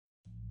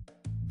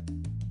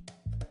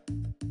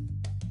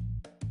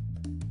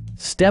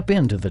Step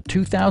into the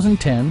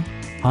 2010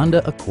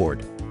 Honda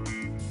Accord.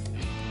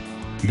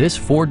 This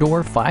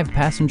four-door,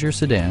 five-passenger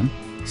sedan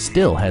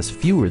still has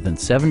fewer than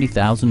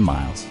 70,000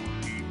 miles.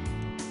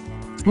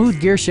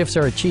 Smooth gear shifts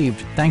are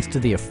achieved thanks to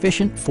the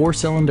efficient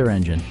four-cylinder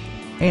engine.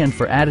 And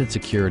for added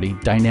security,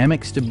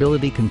 dynamic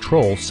stability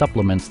control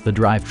supplements the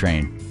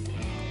drivetrain.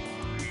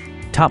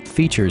 Top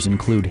features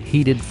include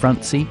heated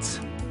front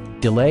seats,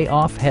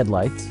 delay-off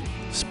headlights,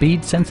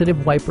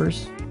 speed-sensitive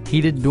wipers,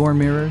 heated door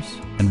mirrors,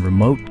 and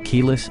remote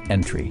keyless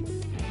entry.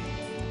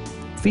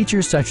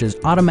 Features such as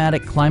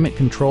automatic climate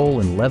control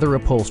and leather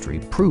upholstery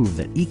prove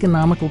that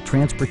economical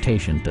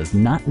transportation does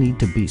not need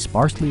to be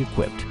sparsely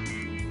equipped.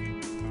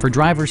 For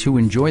drivers who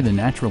enjoy the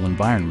natural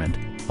environment,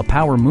 a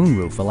power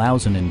moonroof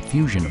allows an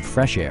infusion of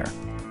fresh air.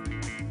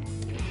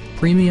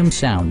 Premium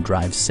sound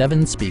drives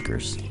 7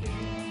 speakers,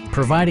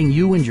 providing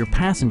you and your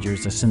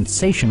passengers a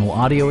sensational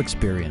audio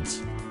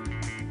experience.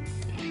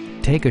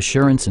 Take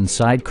assurance in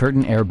side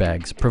curtain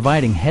airbags,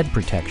 providing head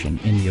protection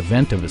in the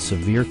event of a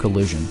severe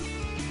collision.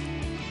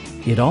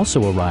 It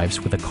also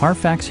arrives with a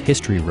Carfax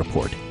history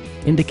report,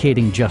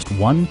 indicating just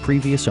one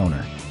previous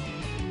owner.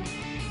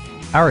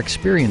 Our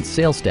experienced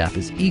sales staff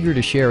is eager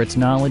to share its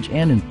knowledge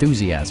and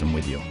enthusiasm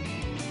with you.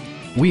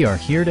 We are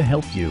here to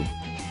help you.